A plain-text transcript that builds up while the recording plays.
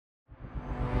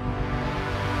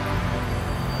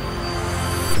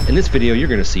In this video, you're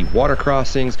going to see water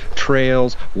crossings,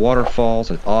 trails, waterfalls,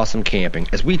 and awesome camping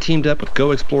as we teamed up with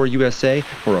GoXplorUSA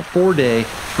for a 4-day,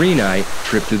 3-night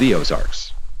trip through the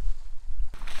Ozarks.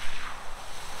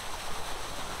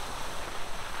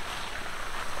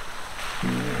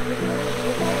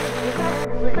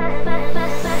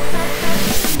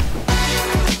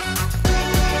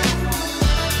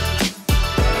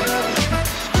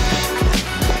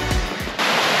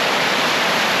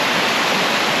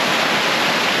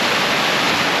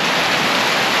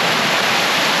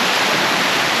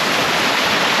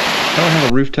 I don't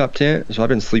have a rooftop tent, so I've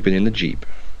been sleeping in the Jeep.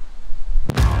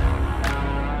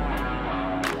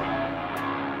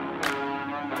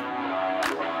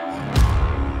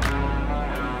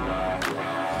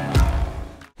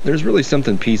 There's really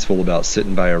something peaceful about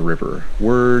sitting by a river.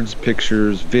 Words,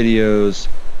 pictures, videos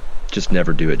just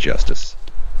never do it justice.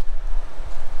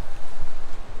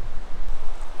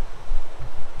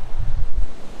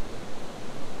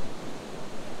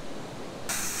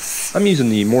 I'm using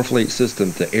the Morphlate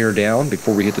system to air down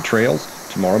before we hit the trails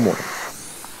tomorrow morning.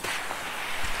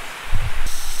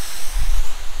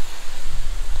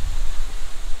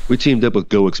 We teamed up with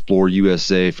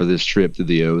GoXplorUSA for this trip through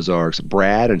the Ozarks.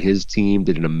 Brad and his team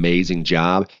did an amazing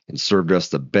job and served us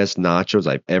the best nachos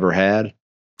I've ever had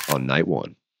on night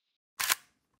one.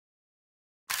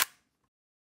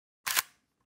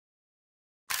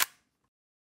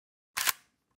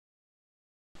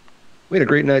 We had a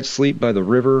great night's sleep by the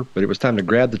river, but it was time to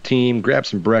grab the team, grab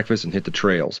some breakfast, and hit the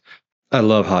trails. I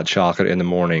love hot chocolate in the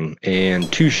morning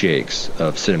and 2 shakes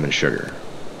of cinnamon sugar.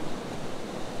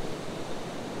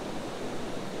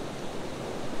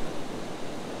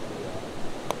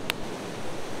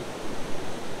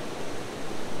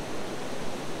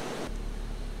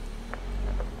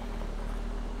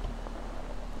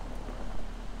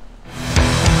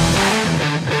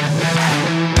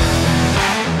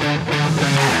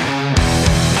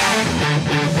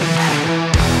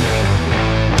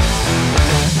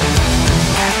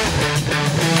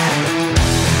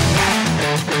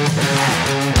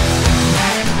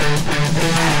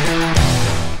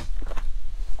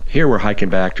 Here we're hiking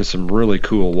back to some really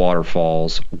cool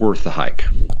waterfalls, worth the hike.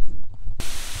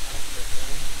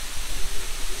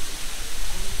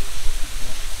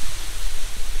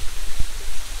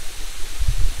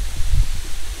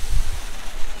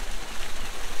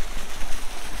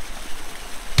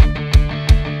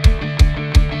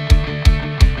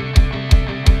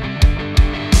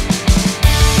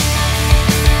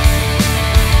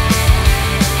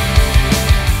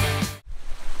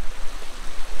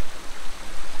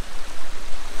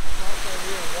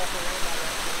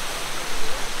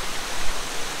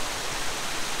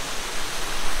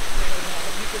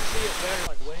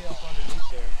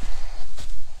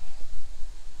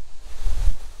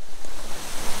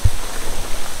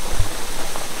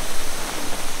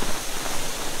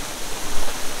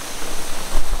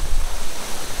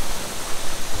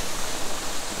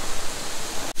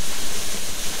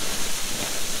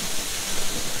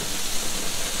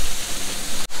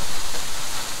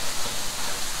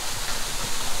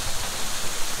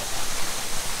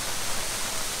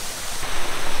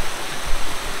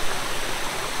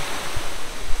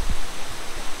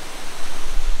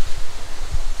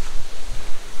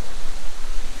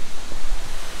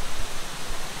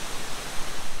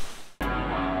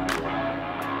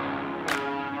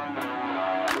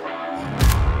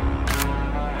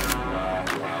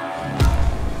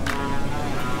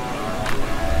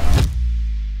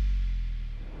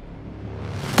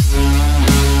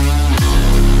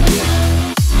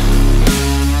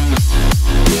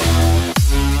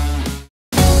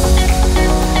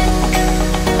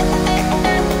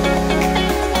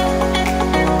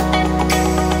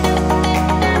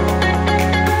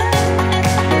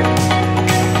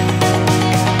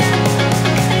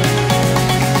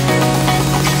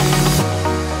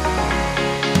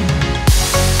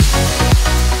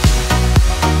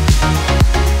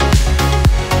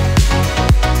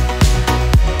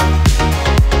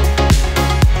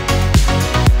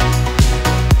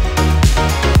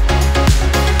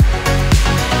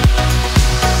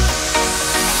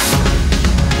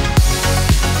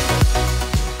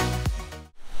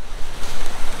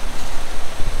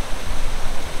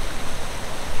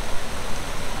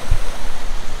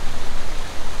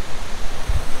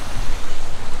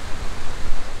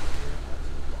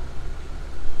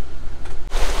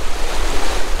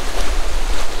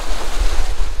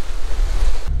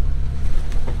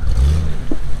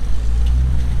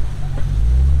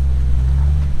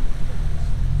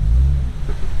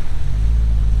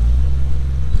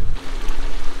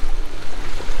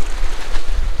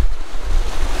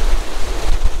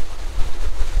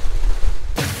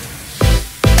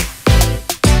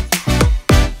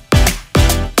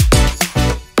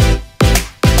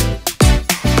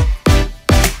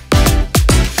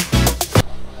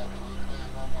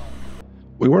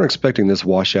 We weren't expecting this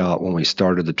washout when we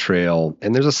started the trail,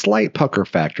 and there's a slight pucker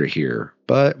factor here,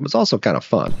 but it was also kind of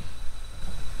fun.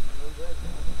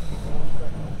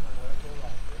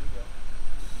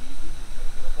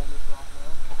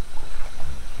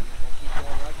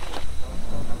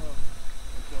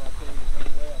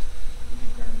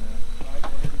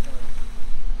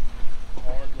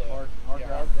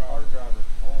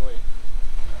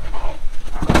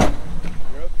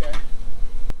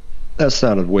 That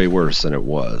sounded way worse than it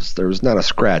was. There was not a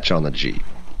scratch on the Jeep.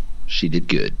 She did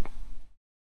good.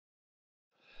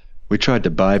 We tried to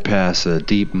bypass a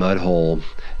deep mud hole,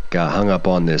 got hung up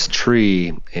on this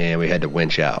tree, and we had to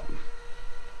winch out.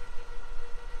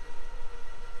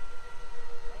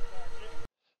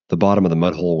 The bottom of the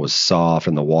mud hole was soft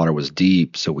and the water was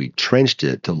deep, so we trenched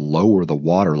it to lower the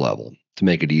water level to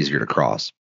make it easier to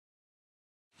cross.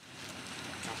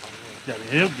 Yeah, I mean,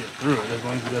 he'll get through it as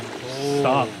long as he doesn't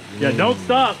stop. Yeah, don't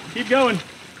stop. Keep going.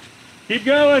 Keep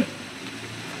going.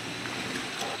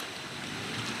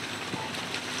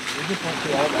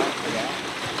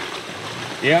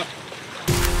 Yep.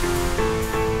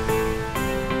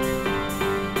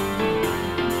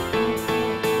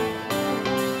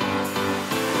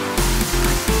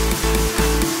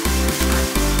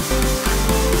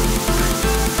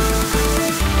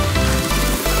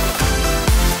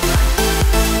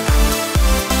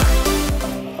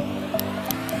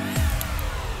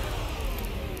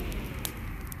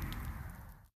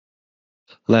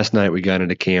 Last night we got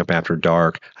into camp after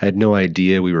dark. I had no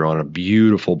idea we were on a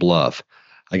beautiful bluff.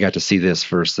 I got to see this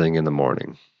first thing in the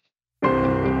morning.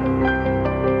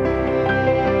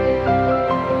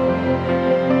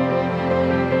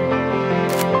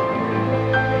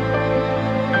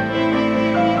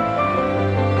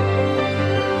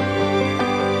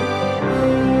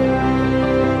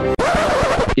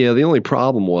 Yeah, the only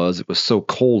problem was it was so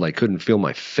cold I couldn't feel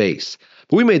my face.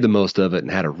 But we made the most of it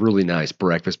and had a really nice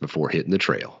breakfast before hitting the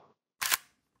trail.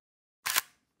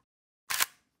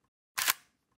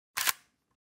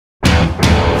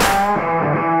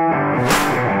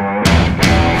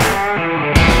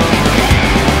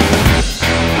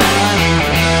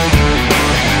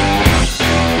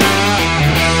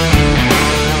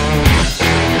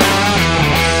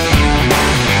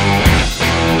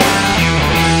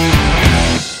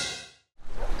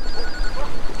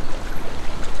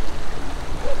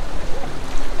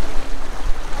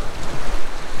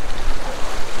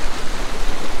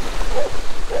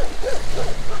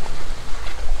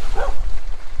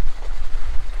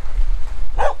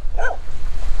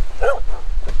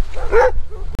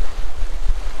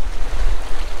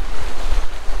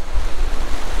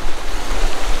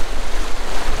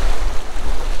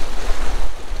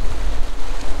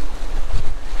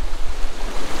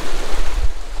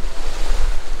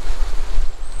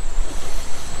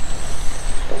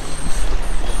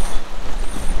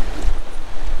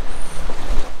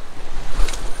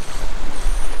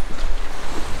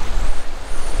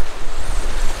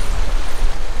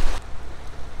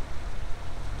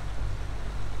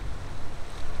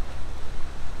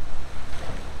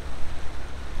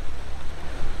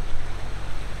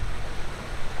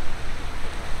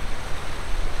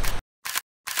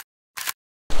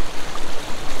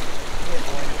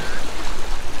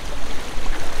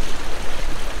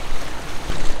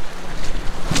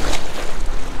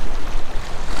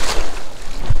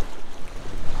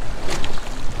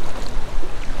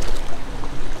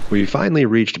 We finally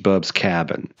reached Bub's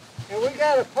cabin. And we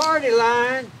got a party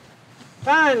line,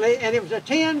 finally, and it was a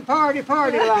 10-party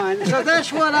line. So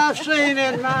that's what I've seen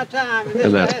in my time.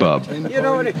 And that's Bub. You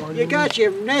know, you got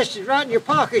your nested right in your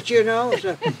pocket, you know.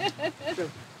 So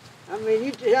I mean,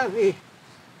 it's a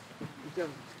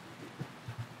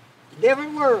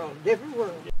different world, different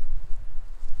world.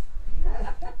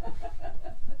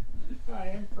 I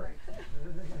am Frank.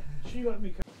 She let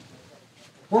me come.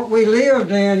 What we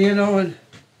lived in, you know, and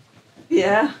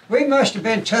yeah. We must have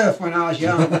been tough when I was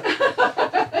young. Right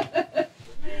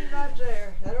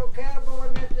there. That old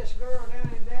cowboy met this girl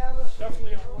down in Dallas.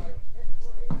 Definitely all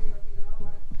right.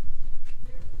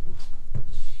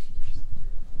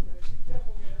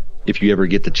 If you ever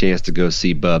get the chance to go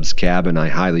see Bub's cabin, I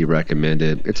highly recommend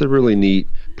it. It's a really neat,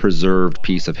 preserved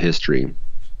piece of history.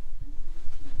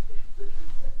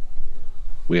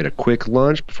 We had a quick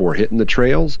lunch before hitting the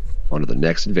trails onto the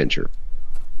next adventure.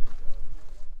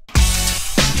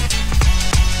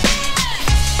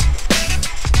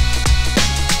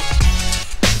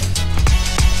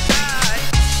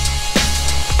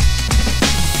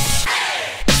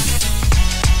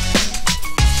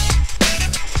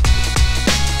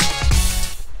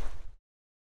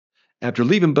 After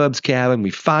leaving Bub's cabin, we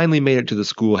finally made it to the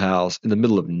schoolhouse in the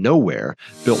middle of nowhere.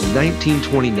 Built in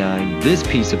 1929, this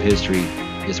piece of history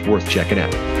is worth checking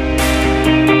out.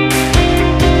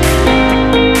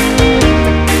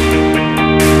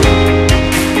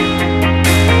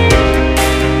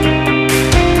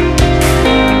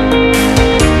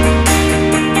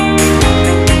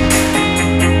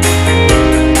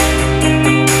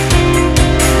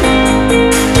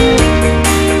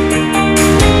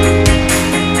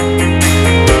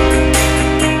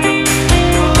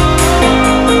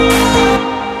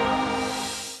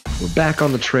 Back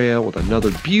on the trail with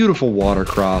another beautiful water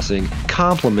crossing,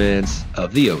 compliments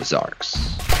of the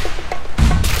Ozarks.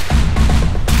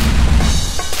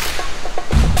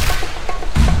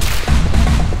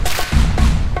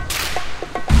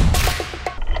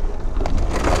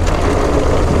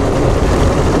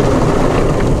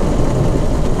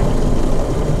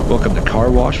 Welcome to Car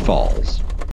Wash Falls.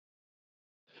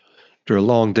 After a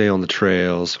long day on the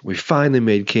trails, we finally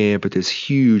made camp at this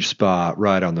huge spot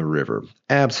right on the river.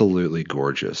 Absolutely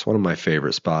gorgeous. One of my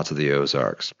favorite spots of the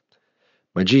Ozarks.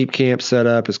 My Jeep camp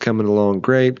setup is coming along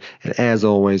great, and as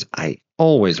always, I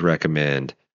always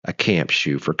recommend a camp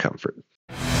shoe for comfort.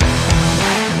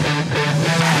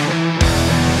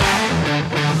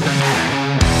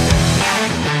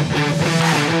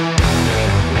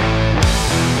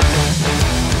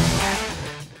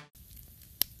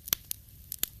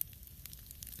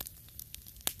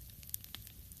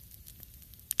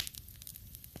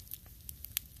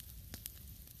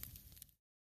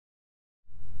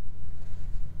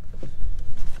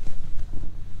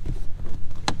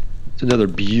 It's another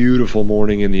beautiful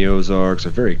morning in the Ozarks,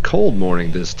 a very cold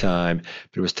morning this time,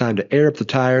 but it was time to air up the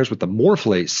tires with the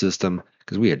Morphlate system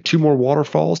because we had 2 more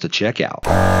waterfalls to check out.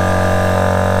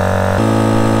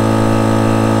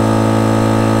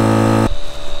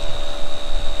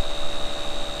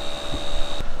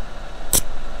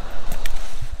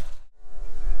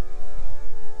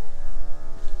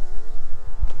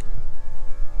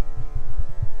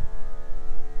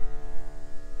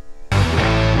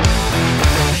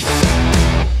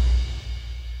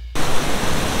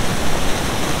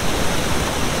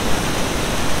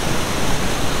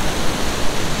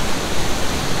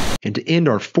 And to end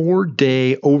our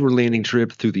 4-day overlanding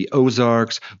trip through the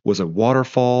Ozarks was a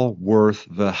waterfall worth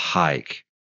the hike.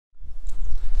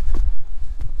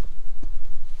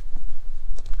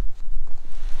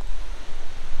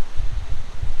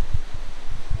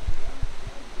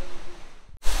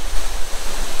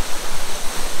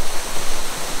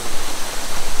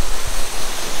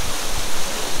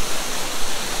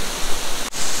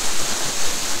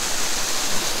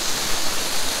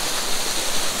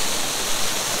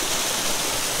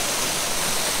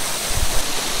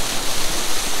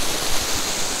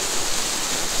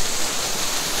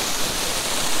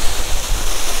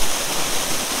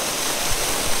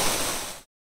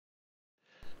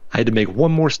 I had to make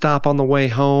one more stop on the way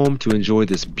home to enjoy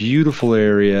this beautiful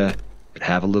area and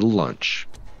have a little lunch.